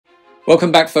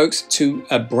Welcome back, folks, to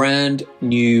a brand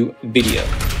new video.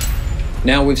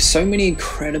 Now, with so many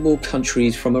incredible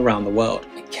countries from around the world,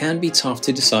 it can be tough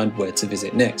to decide where to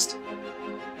visit next.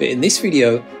 But in this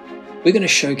video, we're going to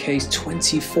showcase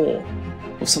 24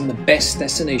 of some of the best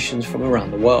destinations from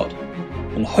around the world.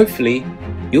 And hopefully,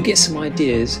 you'll get some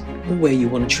ideas on where you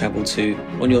want to travel to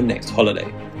on your next holiday.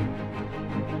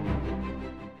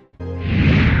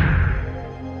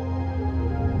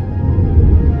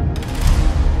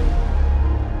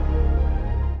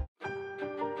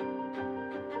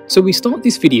 So we start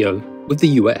this video with the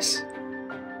US,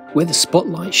 where the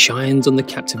spotlight shines on the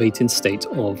captivating state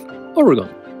of Oregon.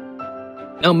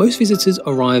 Now, most visitors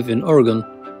arrive in Oregon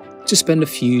to spend a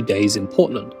few days in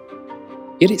Portland,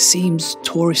 yet it seems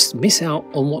tourists miss out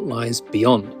on what lies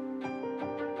beyond.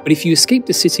 But if you escape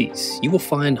the cities, you will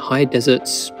find high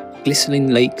deserts,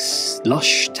 glistening lakes,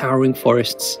 lush towering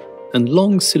forests, and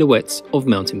long silhouettes of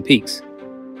mountain peaks.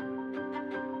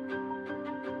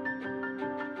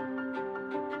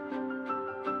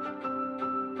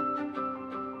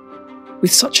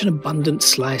 With such an abundant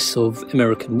slice of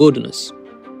American wilderness,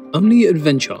 only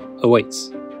adventure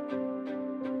awaits.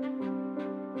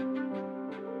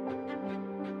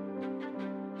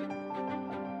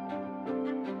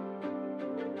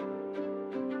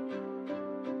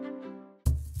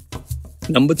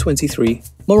 Number 23,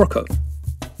 Morocco.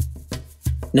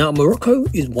 Now, Morocco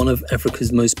is one of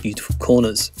Africa's most beautiful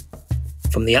corners,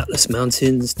 from the Atlas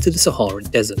Mountains to the Sahara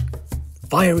Desert,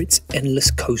 via its endless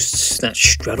coasts that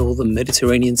straddle the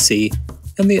Mediterranean Sea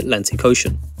and the Atlantic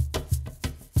Ocean.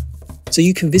 So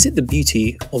you can visit the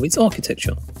beauty of its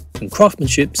architecture and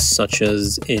craftsmanship, such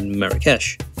as in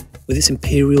Marrakesh, with its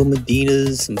imperial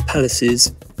medinas and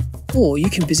palaces, or you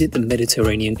can visit the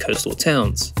Mediterranean coastal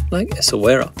towns like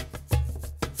Essaouira.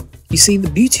 You see, the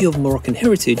beauty of Moroccan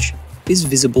heritage is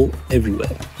visible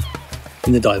everywhere,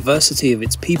 in the diversity of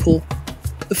its people,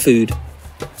 the food,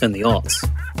 and the arts.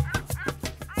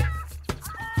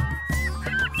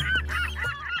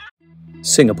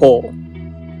 Singapore.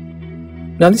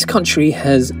 Now, this country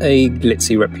has a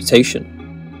glitzy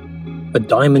reputation. A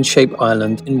diamond-shaped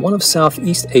island in one of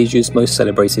Southeast Asia's most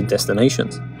celebrated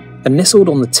destinations, and nestled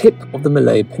on the tip of the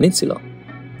Malay Peninsula,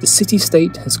 the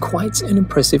city-state has quite an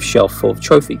impressive shelf of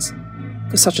trophies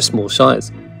for such a small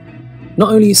size.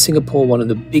 Not only is Singapore one of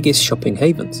the biggest shopping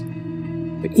havens,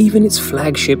 but even its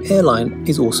flagship airline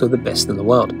is also the best in the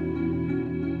world.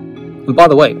 And by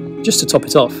the way, just to top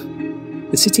it off,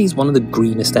 the city is one of the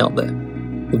greenest out there,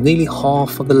 with nearly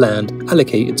half of the land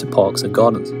allocated to parks and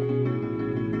gardens.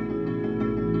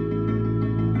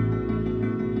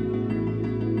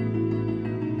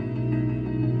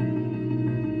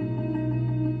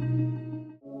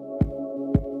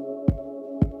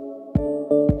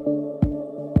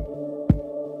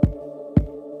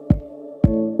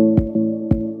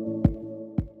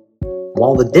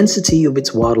 While the density of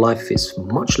its wildlife is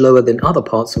much lower than other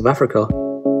parts of Africa,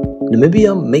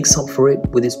 Namibia makes up for it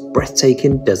with its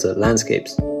breathtaking desert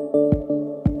landscapes.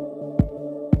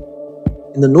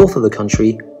 In the north of the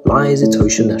country lies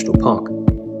Etosha National Park,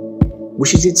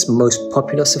 which is its most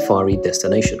popular safari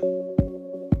destination.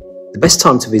 The best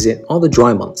time to visit are the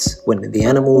dry months, when the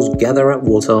animals gather at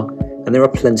water, and there are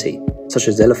plenty, such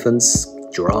as elephants,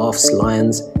 giraffes,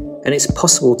 lions, and it's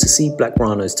possible to see black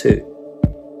rhinos too.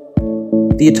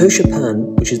 The Etosha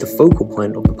Pan, which is the focal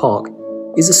point of the park,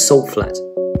 is a salt flat,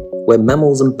 where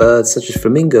mammals and birds such as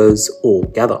flamingos all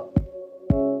gather.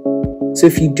 So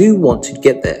if you do want to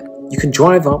get there, you can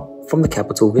drive up from the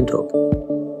capital Windhoek.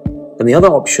 And the other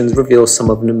options reveal some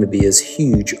of Namibia's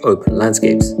huge open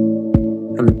landscapes.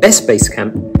 And the best base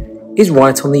camp is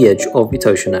right on the edge of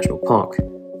Etosha National Park,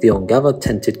 the Ongava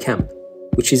Tented Camp,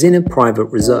 which is in a private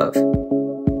reserve.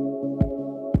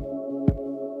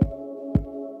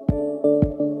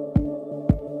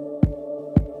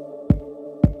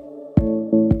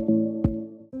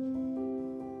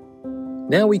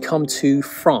 Now we come to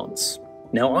France.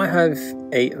 Now, I have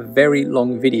a very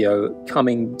long video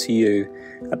coming to you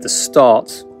at the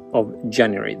start of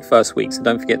January, the first week, so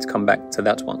don't forget to come back to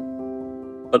that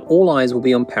one. But all eyes will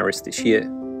be on Paris this year,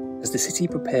 as the city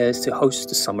prepares to host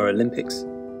the Summer Olympics.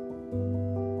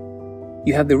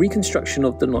 You have the reconstruction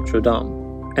of the Notre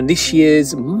Dame, and this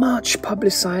year's much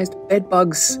publicised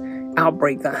bedbugs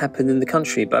outbreak that happened in the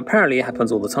country, but apparently it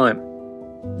happens all the time.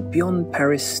 Beyond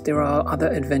Paris, there are other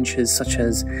adventures such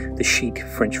as the chic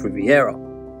French Riviera.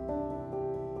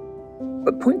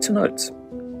 But point to note,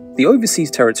 the overseas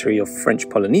territory of French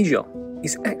Polynesia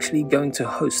is actually going to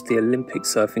host the Olympic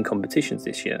surfing competitions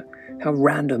this year. How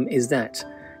random is that?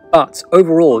 But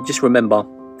overall, just remember,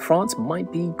 France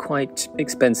might be quite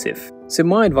expensive. So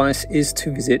my advice is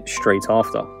to visit straight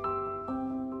after.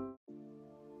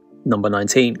 Number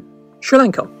 19. Sri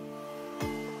Lanka.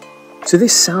 So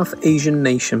this South Asian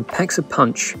nation packs a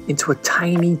punch into a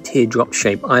tiny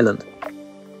teardrop-shaped island.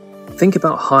 Think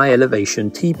about high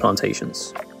elevation tea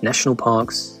plantations, national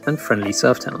parks, and friendly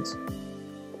surf towns.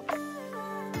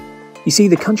 You see,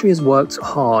 the country has worked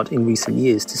hard in recent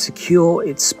years to secure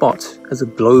its spot as a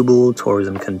global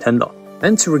tourism contender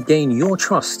and to regain your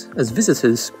trust as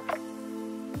visitors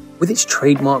with its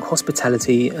trademark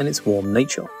hospitality and its warm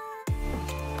nature.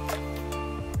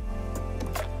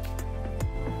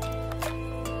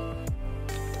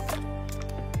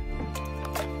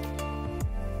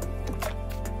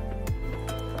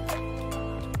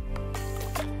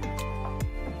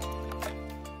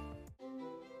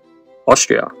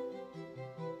 Austria.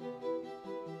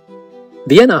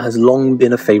 Vienna has long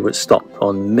been a favourite stop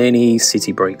on many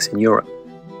city breaks in Europe.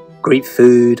 Great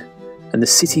food and the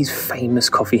city's famous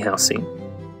coffee house scene.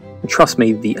 And trust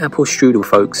me, the apple strudel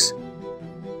folks.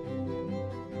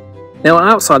 Now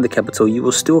outside the capital you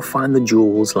will still find the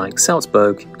jewels like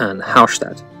Salzburg and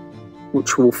Hallstatt,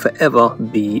 which will forever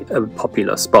be a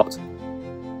popular spot.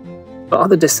 But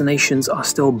other destinations are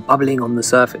still bubbling on the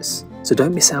surface, so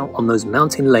don't miss out on those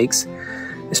mountain lakes,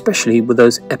 especially with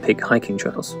those epic hiking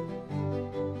trails.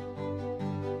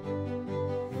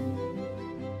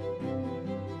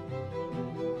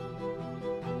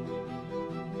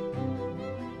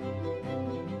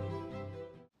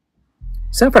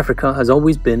 South Africa has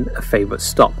always been a favourite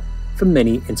stop for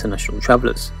many international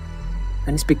travellers,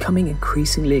 and it's becoming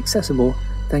increasingly accessible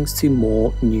thanks to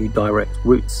more new direct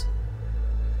routes.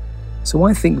 So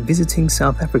I think visiting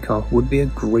South Africa would be a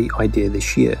great idea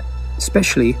this year,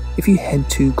 especially if you head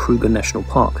to Kruger National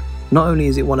Park. Not only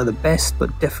is it one of the best,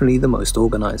 but definitely the most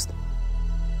organised.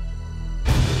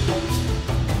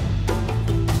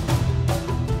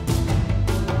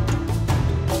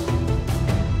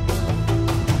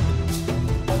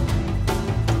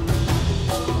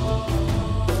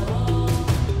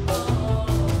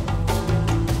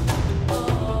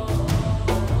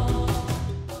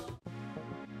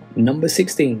 Number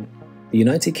 16. The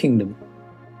United Kingdom.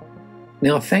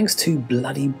 Now, thanks to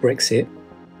bloody Brexit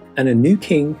and a new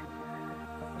king,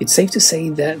 it's safe to say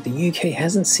that the UK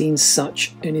hasn't seen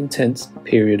such an intense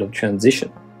period of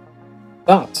transition.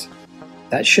 But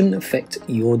that shouldn't affect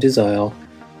your desire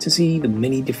to see the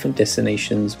many different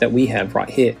destinations that we have right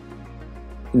here.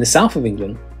 In the south of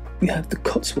England, you have the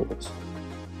Cotswolds,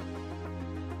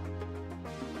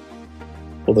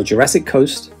 or the Jurassic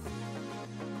Coast,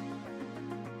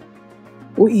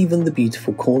 or even the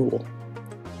beautiful Cornwall.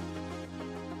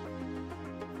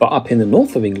 But up in the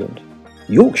north of England,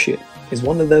 Yorkshire is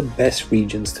one of the best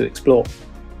regions to explore,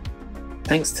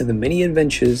 thanks to the many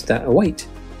adventures that await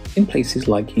in places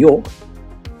like York,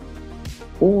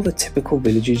 or the typical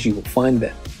villages you will find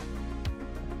there.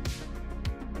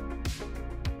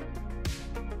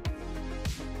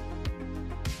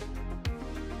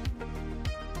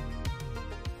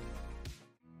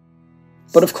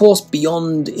 But of course,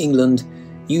 beyond England,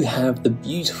 you have the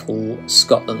beautiful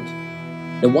Scotland.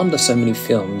 No wonder so many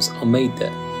films are made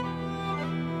there,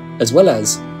 as well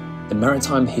as the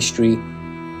maritime history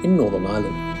in Northern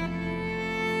Ireland.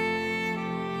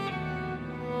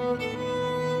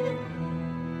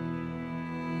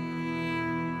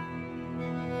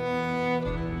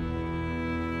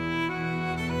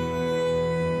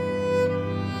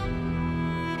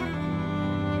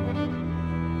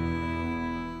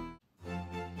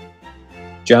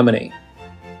 Germany.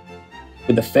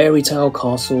 With the fairy tale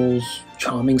castles,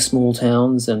 charming small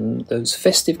towns, and those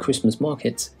festive Christmas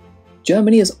markets,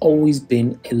 Germany has always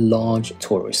been a large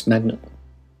tourist magnet.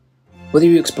 Whether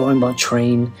you're exploring by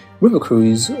train, river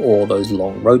cruise, or those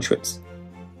long road trips.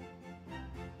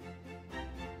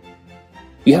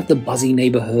 You have the buzzy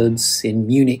neighbourhoods in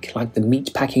Munich like the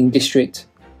meatpacking district,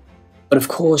 but of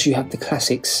course you have the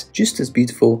classics just as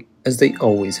beautiful as they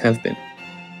always have been.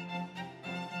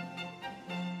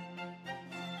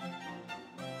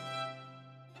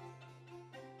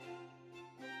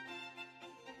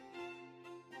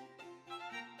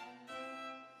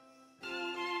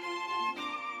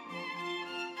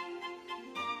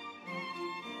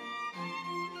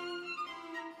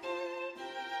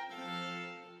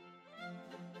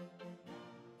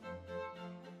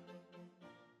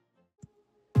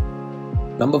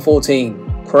 Number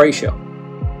 14. Croatia.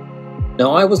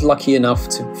 Now, I was lucky enough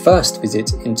to first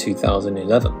visit in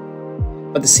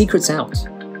 2011, but the secret's out.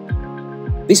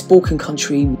 This Balkan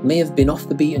country may have been off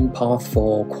the beaten path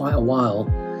for quite a while,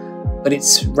 but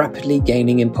it's rapidly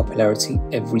gaining in popularity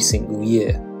every single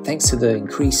year, thanks to the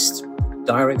increased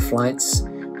direct flights,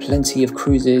 plenty of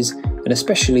cruises, and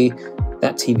especially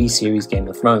that TV series Game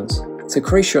of Thrones. So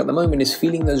Croatia at the moment is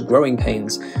feeling those growing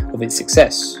pains of its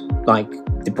success, like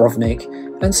Dubrovnik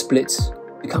and Split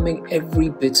becoming every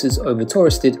bit as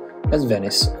over-touristed as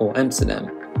Venice or Amsterdam.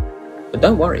 But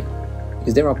don't worry,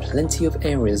 because there are plenty of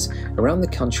areas around the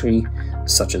country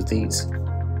such as these.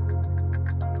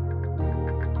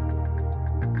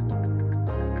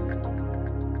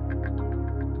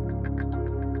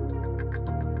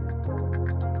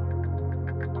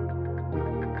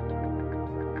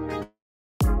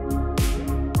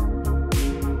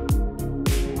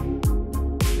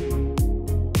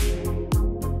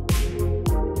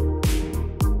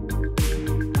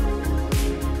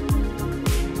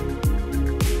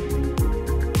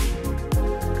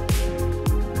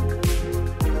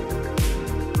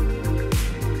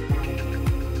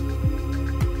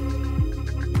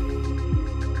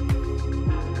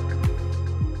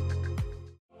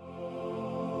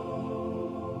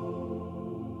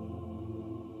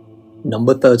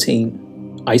 Number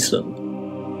 13. Iceland.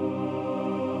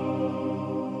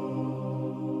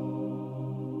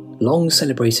 Long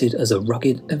celebrated as a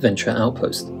rugged adventure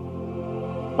outpost,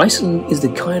 Iceland is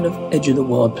the kind of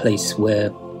edge-of-the-world place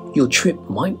where your trip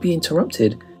might be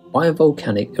interrupted by a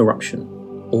volcanic eruption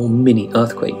or mini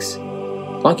earthquakes,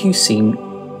 like you've seen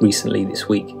recently this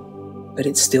week, but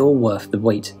it's still worth the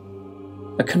wait.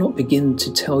 I cannot begin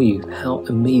to tell you how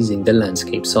amazing the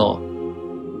landscapes are,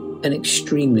 and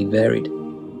extremely varied.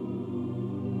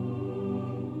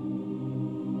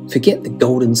 Forget the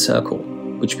golden circle,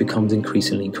 which becomes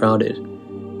increasingly crowded,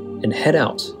 and head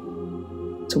out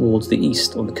towards the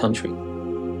east of the country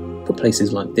for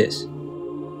places like this.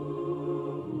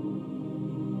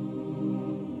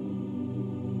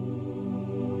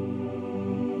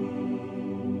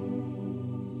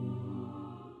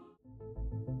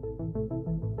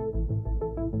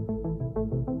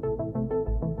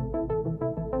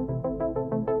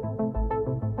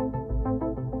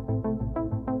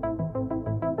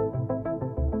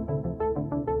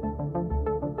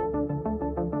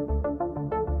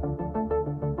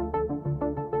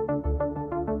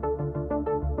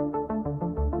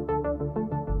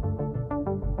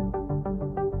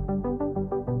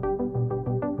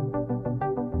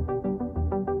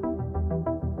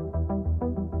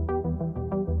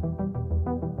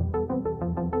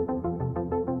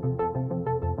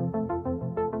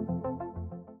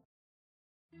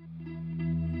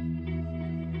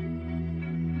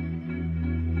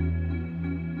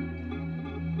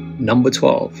 Number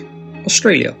 12.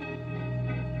 Australia.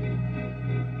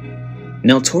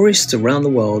 Now tourists around the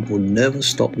world will never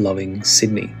stop loving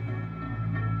Sydney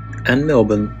and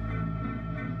Melbourne,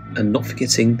 and not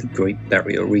forgetting the Great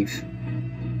Barrier Reef.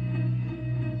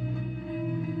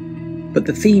 But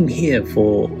the theme here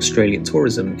for Australian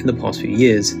tourism in the past few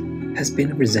years has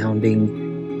been a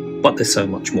resounding, but there's so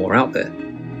much more out there.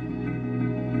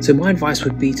 So my advice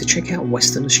would be to check out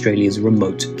Western Australia's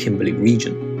remote Kimberley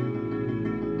region.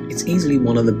 It's easily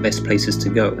one of the best places to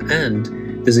go, and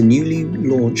there's a newly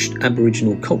launched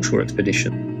Aboriginal cultural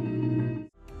expedition.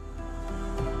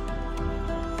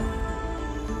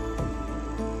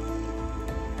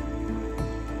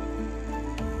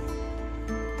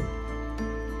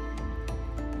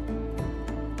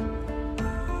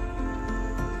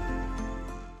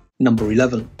 Number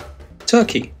 11.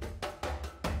 Turkey.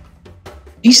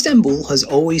 Istanbul has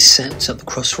always sat at the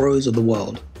crossroads of the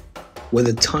world, where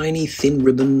the tiny thin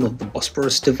ribbon of the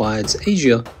Bosporus divides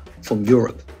Asia from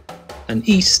Europe, and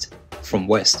East from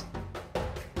West.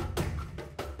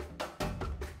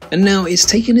 And now it's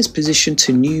taken its position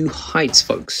to new heights,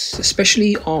 folks,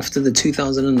 especially after the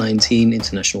 2019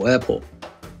 International Airport.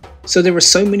 So there are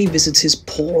so many visitors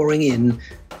pouring in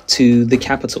to the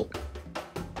capital.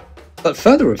 But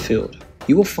further afield,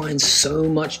 you will find so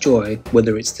much joy,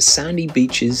 whether it's the sandy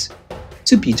beaches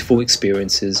to beautiful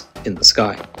experiences in the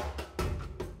sky.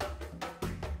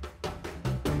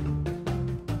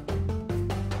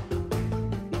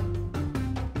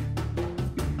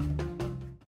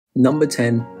 Number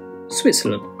 10.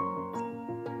 Switzerland.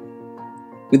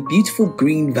 With beautiful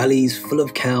green valleys full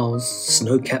of cows,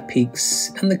 snow-capped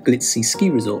peaks, and the glitzy ski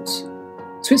resorts,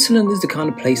 Switzerland is the kind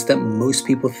of place that most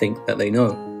people think that they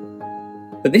know.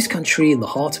 But this country in the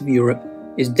heart of Europe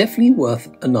is definitely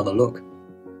worth another look.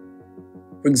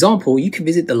 For example, you can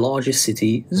visit the largest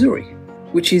city, Zurich,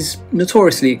 which is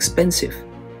notoriously expensive,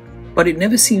 but it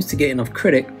never seems to get enough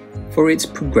credit for its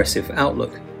progressive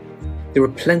outlook. There are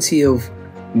plenty of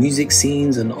music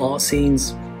scenes and art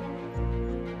scenes.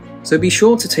 So be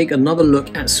sure to take another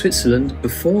look at Switzerland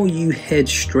before you head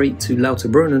straight to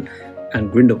Lauterbrunnen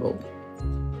and Grindelwald.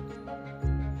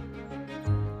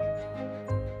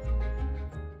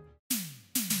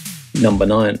 Number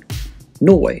 9.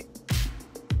 Norway.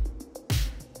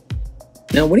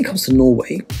 Now, when it comes to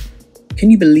Norway,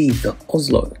 can you believe that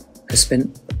Oslo has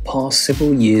spent the past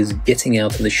several years getting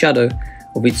out of the shadow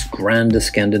of its grander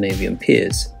Scandinavian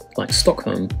peers like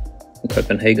Stockholm and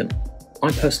Copenhagen?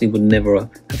 I personally would never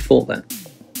have thought that.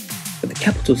 But the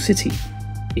capital city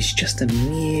is just a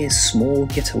mere small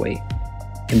getaway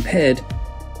compared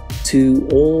to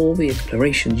all the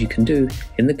explorations you can do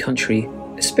in the country,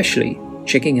 especially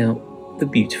checking out the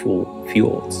beautiful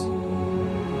fjords.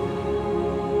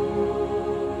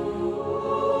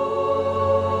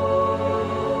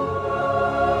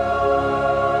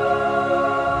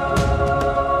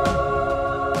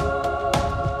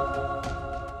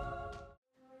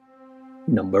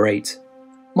 Number 8.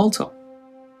 Malta.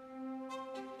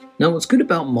 Now, what's good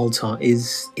about Malta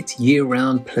is its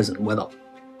year-round pleasant weather.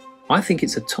 I think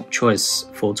it's a top choice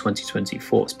for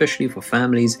 2024, especially for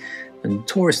families and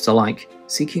tourists alike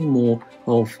seeking more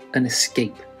of an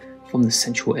escape from the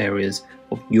central areas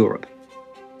of Europe.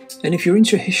 And if you're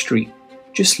into history,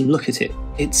 just look at it.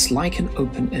 It's like an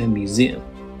open-air museum.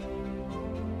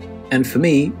 And for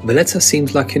me, Valletta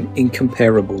seems like an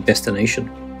incomparable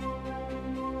destination.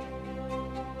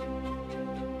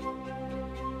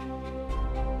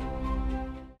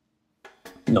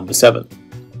 Number 7.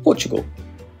 Portugal.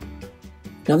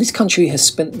 Now, this country has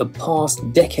spent the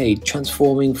past decade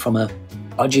transforming from a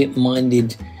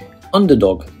budget-minded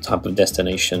underdog type of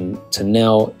destination to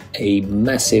now a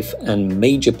massive and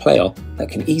major player that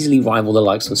can easily rival the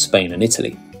likes of Spain and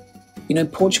Italy. You know,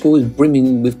 Portugal is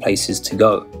brimming with places to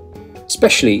go,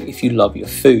 especially if you love your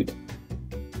food.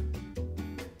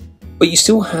 But you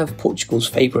still have Portugal's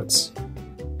favourites,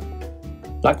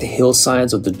 like the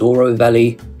hillsides of the Douro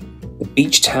Valley, the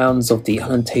beach towns of the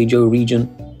Alentejo region,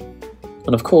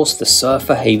 and of course the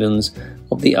surfer havens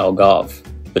of the Algarve.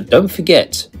 But don't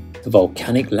forget the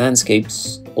volcanic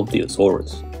landscapes of the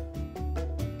Azores.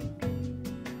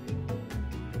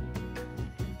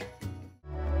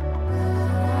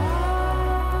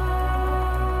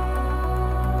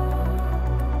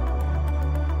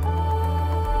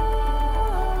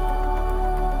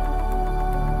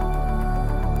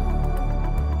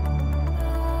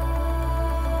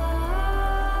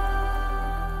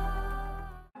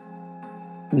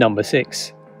 Number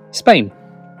 6. Spain.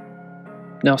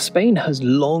 Now, Spain has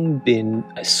long been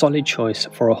a solid choice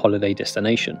for a holiday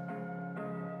destination.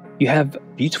 You have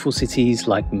beautiful cities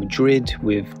like Madrid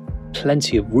with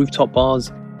plenty of rooftop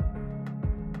bars.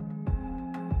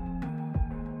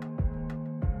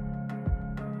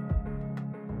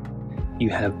 You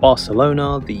have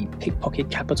Barcelona, the pickpocket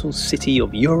capital city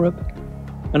of Europe,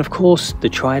 and of course the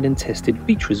tried and tested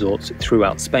beach resorts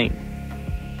throughout Spain.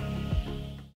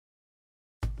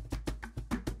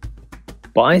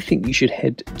 But I think you should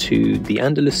head to the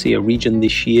Andalusia region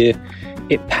this year.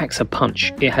 It packs a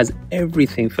punch. It has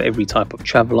everything for every type of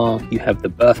traveller. You have the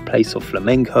birthplace of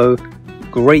flamenco,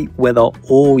 great weather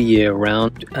all year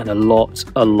round, and a lot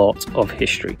of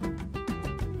history.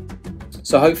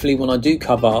 So hopefully when I do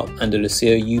cover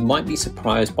Andalusia, you might be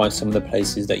surprised by some of the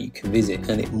places that you can visit,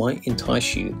 and it might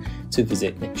entice you to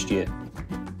visit next year.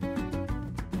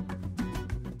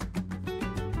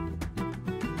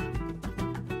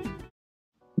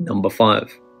 Number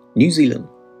 5. New Zealand.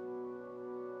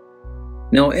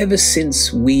 Now, ever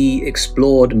since we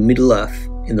explored Middle-earth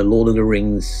in The Lord of the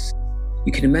Rings,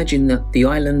 you can imagine that the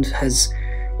island has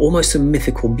almost a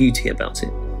mythical beauty about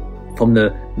it. From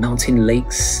the mountain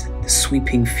lakes, the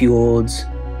sweeping fjords,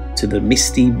 to the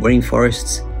misty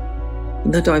rainforests,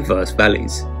 and the diverse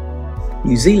valleys.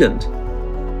 New Zealand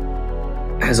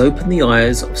has opened the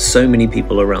eyes of so many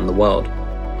people around the world.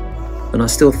 And I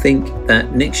still think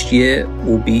that next year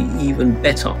will be even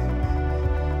better.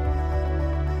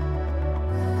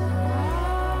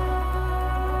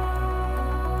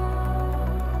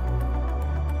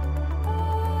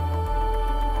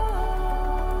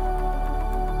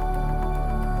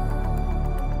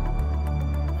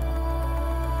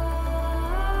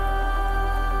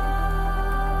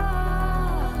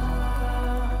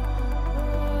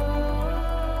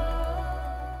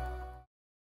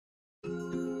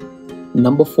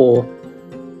 Number 4,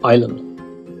 Ireland.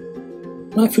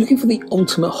 Now, if you're looking for the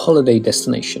ultimate holiday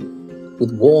destination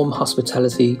with warm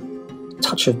hospitality, a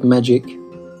touch of magic,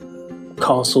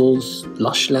 castles,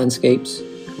 lush landscapes,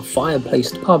 and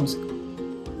fire-placed pubs,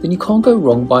 then you can't go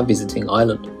wrong by visiting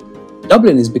Ireland.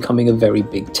 Dublin is becoming a very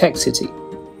big tech city.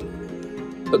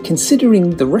 But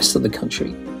considering the rest of the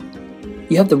country,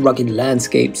 you have the rugged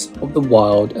landscapes of the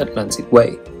wild Atlantic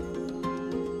Way.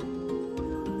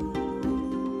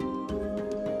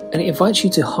 And it invites you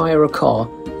to hire a car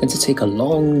and to take a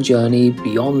long journey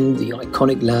beyond the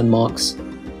iconic landmarks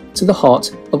to the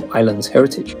heart of Ireland's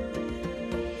heritage.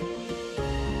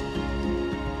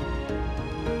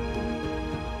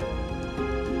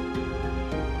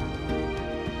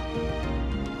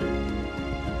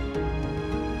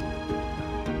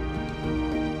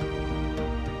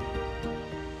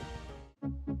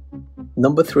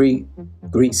 Number 3.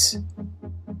 Greece.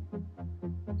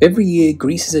 Every year,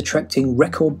 Greece is attracting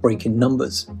record-breaking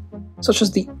numbers, such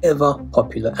as the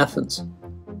ever-popular Athens.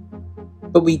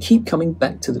 But we keep coming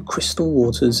back to the crystal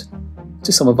waters,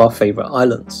 to some of our favourite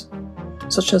islands,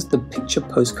 such as the picture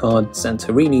postcard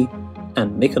Santorini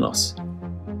and Mykonos.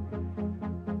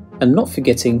 And not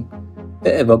forgetting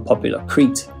the ever-popular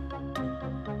Crete.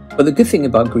 But the good thing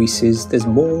about Greece is there's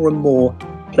more and more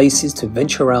places to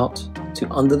venture out to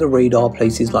under-the-radar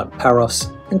places like Paros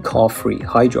and car-free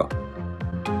Hydra.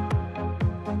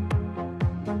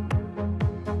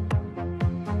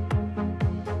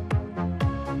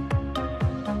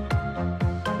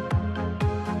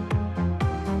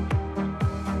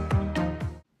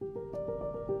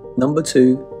 Number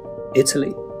 2.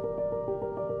 Italy.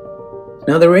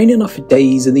 Now, there ain't enough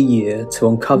days in the year to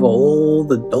uncover all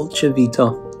the dolce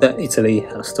vita that Italy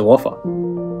has to offer.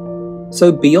 So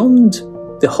beyond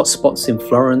the hotspots in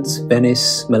Florence,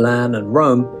 Venice, Milan and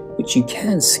Rome, which you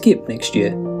can skip next year,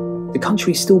 the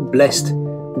country is still blessed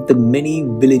with the many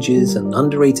villages and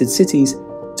underrated cities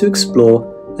to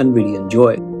explore and really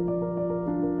enjoy.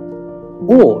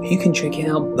 Or you can check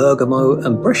out Bergamo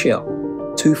and Brescia,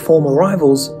 2 former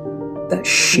rivals that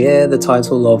share the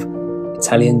title of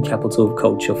Italian Capital of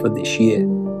Culture for this year.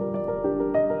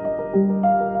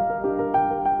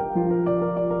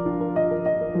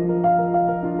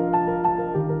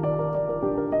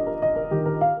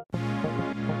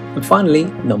 And finally,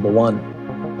 number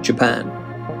 1, Japan.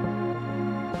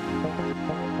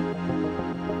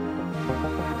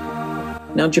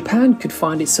 Now, Japan could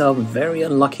find itself very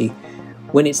unlucky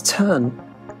when its turn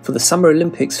for the Summer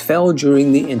Olympics fell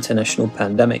during the international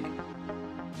pandemic.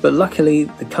 But luckily,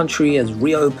 the country has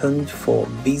reopened for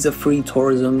visa-free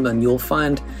tourism, and you'll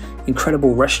find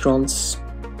incredible restaurants,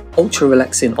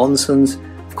 ultra-relaxing onsens,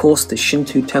 of course the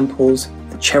Shinto temples,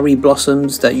 the cherry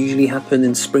blossoms that usually happen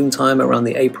in springtime around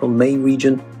the April-May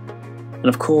region, and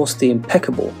of course the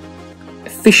impeccable,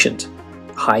 efficient,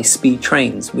 high-speed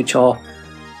trains, which are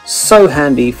so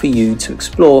handy for you to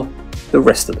explore the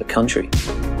rest of the country.